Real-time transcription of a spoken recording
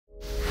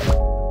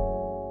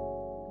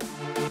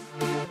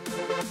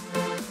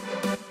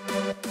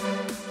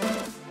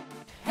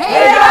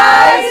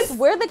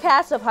the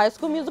cast of High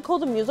School Musical,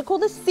 the musical,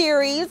 the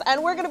series,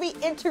 and we're gonna be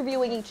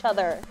interviewing each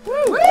other. Woo!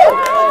 Woo!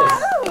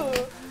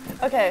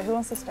 Okay, who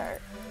wants to start?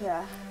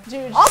 Yeah.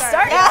 Jude, I'll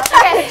start. Yeah.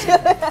 Okay.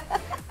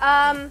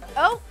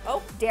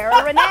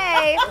 Dara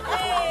Renee. All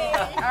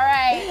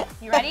right,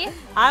 you ready?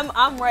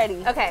 I'm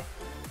ready. Okay.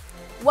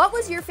 What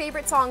was your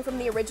favorite song from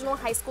the original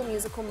High School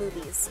Musical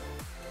movies?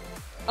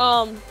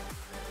 I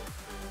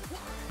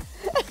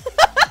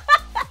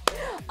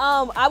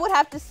would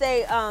have to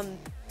say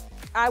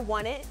I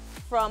Want It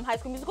from High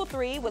School Musical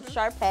 3 with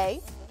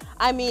Sharpay.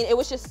 I mean, it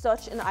was just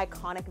such an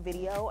iconic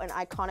video, an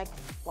iconic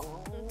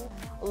song.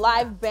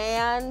 Live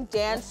band,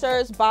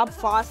 dancers, Bob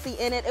Fosse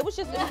in it. It was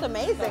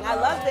amazing. I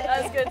loved it.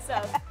 That's good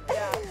stuff.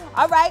 Yeah.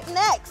 All right,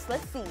 next,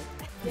 let's see.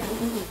 Yeah.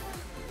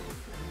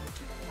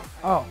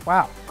 Oh,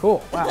 wow,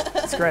 cool, wow,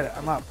 that's great,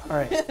 I'm up. All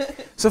right,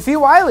 Sofia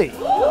Wylie.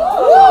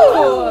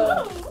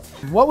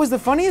 What was the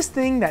funniest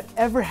thing that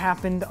ever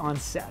happened on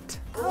set?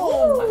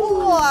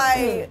 Oh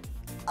boy.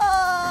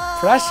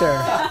 Pressure.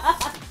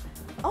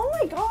 Oh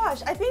my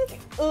gosh, I think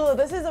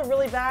this is a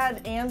really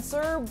bad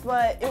answer,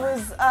 but it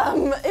was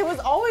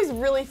always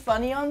really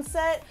funny on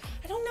set.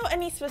 I don't know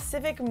any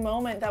specific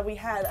moment that we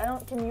had.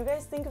 Can you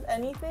guys think of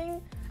anything?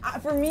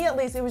 For me at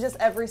least, it was just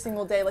every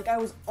single day. Like I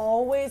was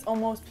always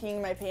almost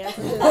peeing my pants,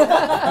 which is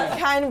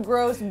kind of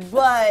gross,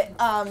 but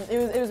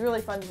it was really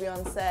fun to be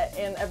on set,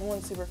 and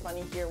everyone's super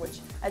funny here, which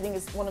I think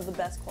is one of the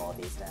best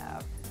qualities to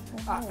have.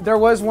 There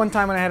was one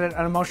time when I had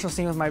an emotional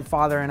scene with my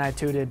father and I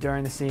tooted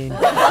during the scene.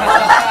 And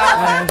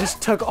I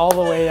just took all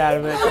the weight out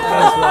of it as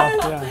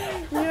well.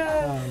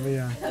 Yeah.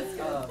 Yeah.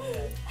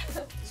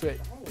 Sweet.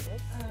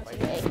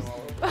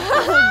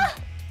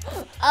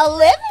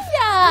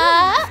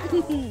 Olivia!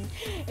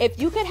 If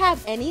you could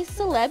have any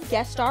celeb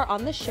guest star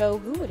on the show,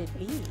 who would it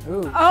be?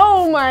 Ooh.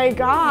 Oh my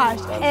gosh.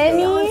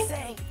 Any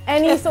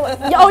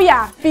oh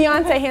yeah,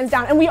 Beyonce hands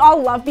down. And we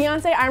all love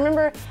Beyonce. I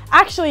remember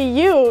actually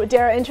you,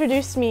 Dara,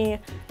 introduced me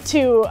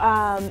to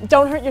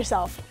Don't Hurt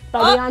Yourself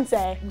by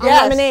Beyonce on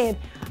Lemonade.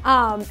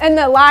 And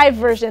the live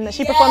version that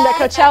she performed at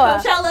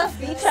Coachella.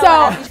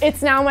 So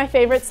it's now my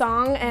favorite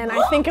song, and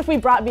I think if we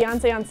brought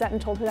Beyonce on set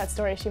and told her that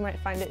story, she might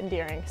find it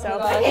endearing. So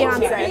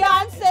Beyonce.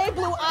 Beyonce,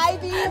 Blue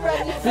Ivy,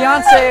 ready.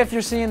 Beyonce, if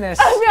you're seeing this.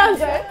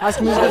 Beyonce. High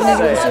School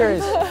Musical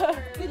series.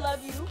 We love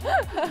you.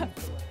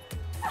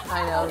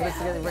 I know,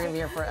 we're gonna be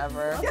here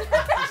forever.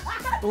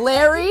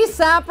 Larry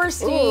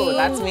Saperstein. Ooh,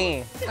 that's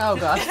me. Oh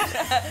gosh.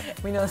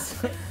 We know.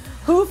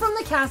 Who from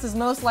the cast is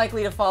most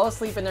likely to fall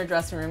asleep in their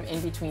dressing room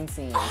in between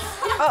scenes?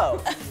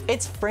 Oh,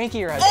 it's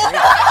Frankie Rodrigo.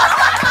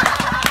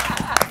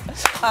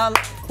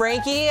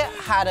 Frankie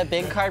had a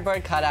big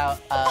cardboard cutout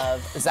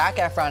of Zac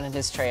Efron in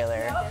his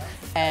trailer,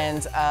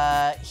 and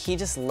he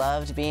just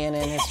loved being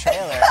in his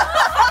trailer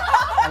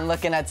and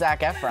looking at Zac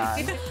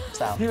Efron.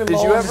 So.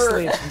 Did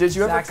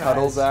you ever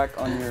cuddle Zac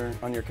on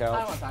your couch? I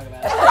don't want to talk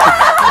about it.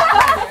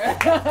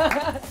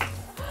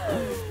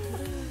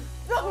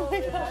 Oh my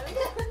God.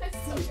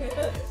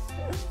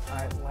 All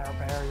right, Lara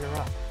Bear, you're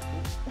up.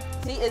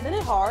 See, isn't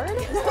it hard?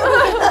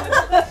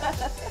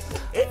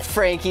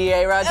 Frankie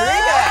A. Rodrigo.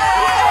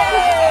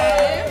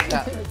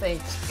 No,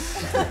 thanks.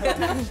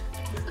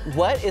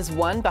 What is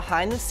one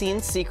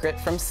behind-the-scenes secret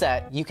from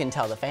set you can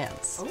tell the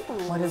fans? Ooh.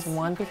 What is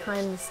one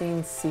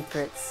behind-the-scenes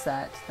secret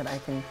set that I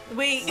can...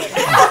 Wait.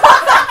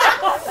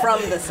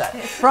 From the set.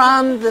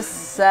 From the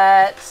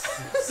set,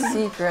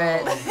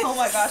 secret. Oh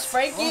my gosh,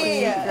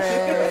 Frankie.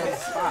 Secret.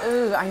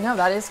 Ooh, I know,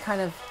 that is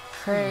kind of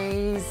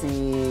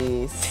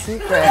crazy.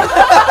 Secret.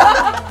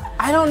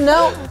 I don't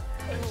know.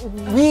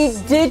 We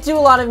did do a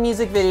lot of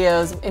music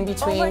videos in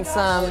between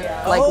some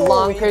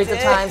long periods of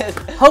time.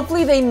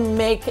 Hopefully they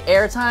make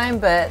airtime,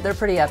 but they're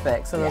pretty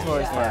epic, so those were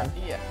always fun.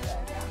 Yeah.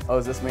 Oh,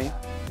 is this me?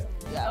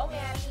 Yeah.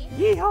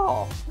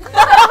 Yeehaw.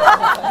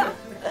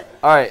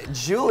 All right,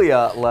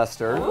 Julia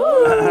Lester.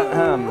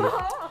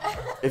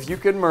 If you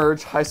could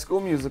merge High School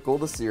Musical,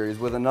 the series,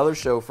 with another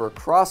show for a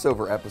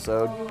crossover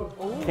episode,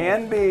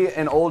 can be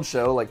an old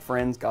show like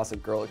Friends,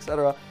 Gossip Girl,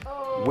 etc.,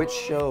 which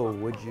show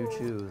would you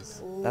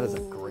choose? That is a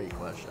great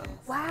question.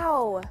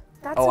 Wow.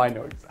 That's I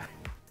know exactly.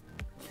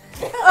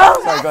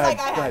 Oh, sorry, go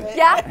ahead.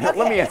 Yeah?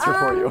 Let me answer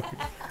for you.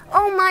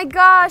 Oh my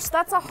gosh,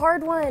 that's a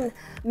hard one.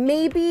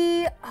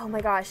 Maybe, oh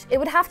my gosh, it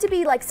would have to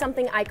be like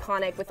something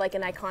iconic with like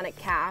an iconic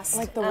cast.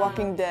 Like The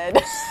Walking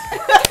Dead.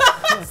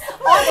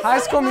 High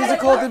School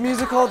Musical, the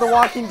musical, The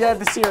Walking Dead,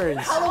 the series.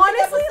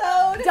 Honestly,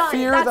 done.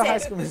 Fear That's the it. High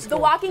School Musical.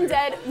 The Walking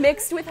Dead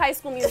mixed with High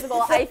School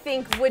Musical, I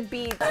think would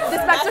be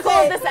the spectacle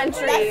of the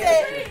century.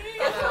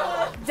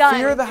 Done.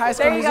 Fear the High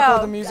School There you Musical,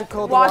 go. the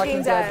musical, The Walking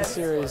Walking Dead, Dead. the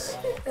series,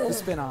 the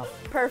spin-off,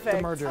 Perfect.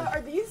 the merger.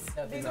 Are these?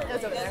 These are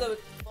That's over there.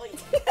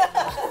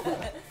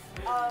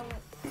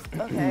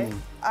 Okay.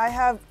 I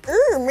have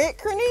Matt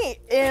Cornett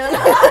and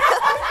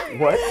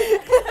What?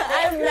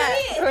 I'm Matt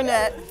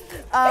Cornett.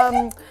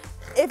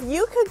 If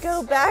you could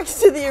go back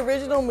to the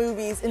original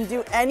movies and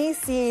do any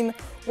scene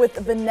with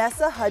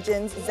Vanessa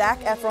Hudgens, Zac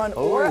Efron,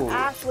 or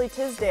Ashley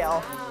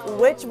Tisdale,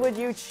 which would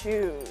you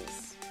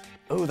choose?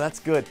 Oh, that's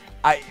good.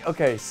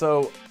 Okay,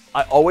 so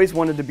I always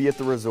wanted to be at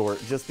the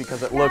resort just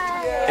because it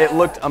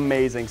looked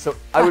amazing. So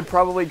I would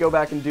probably go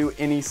back and do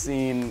any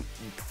scene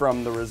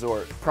from the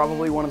resort.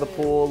 Probably one of the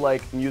pool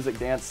like music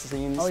dance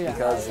scenes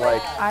because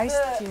like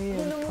Iced tea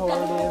and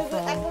poured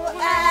from.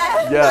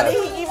 Yes,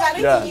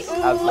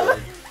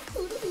 absolutely.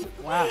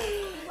 Wow.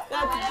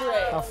 That's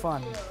great. How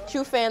fun.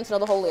 True fans know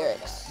the whole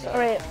lyrics. All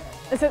right.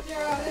 Is it?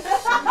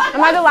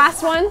 Am I the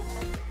last one?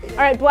 All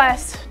right,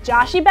 blessed.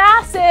 Joshy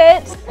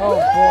Bassett. Oh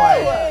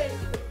boy.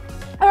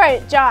 All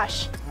right,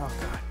 Josh. Oh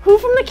god. Who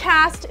from the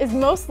cast is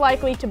most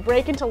likely to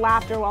break into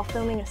laughter while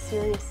filming a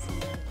serious scene?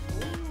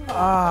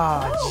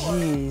 Ah,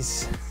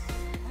 jeez.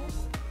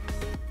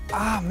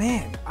 Ah,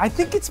 man. I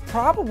think it's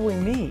probably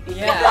me.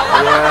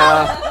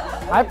 Yeah.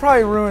 I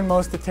probably ruined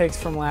most of the takes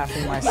from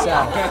laughing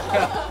myself.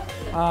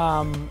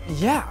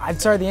 Yeah, I'm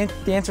sorry, the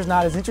answer's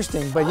not as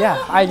interesting, but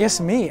yeah, I guess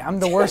me. I'm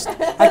the worst.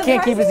 I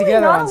can't keep it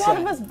together on Not a lot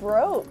of set. us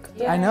broke.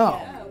 I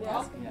know.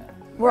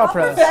 We're all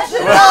pros.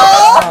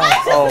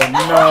 Oh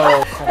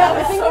no.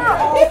 I think we're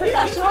all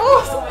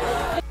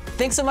professionals.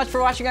 Thanks so much for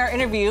watching our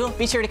interview.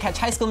 Be sure to catch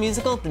High School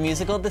Musical, the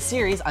musical, the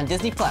series on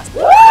Disney+.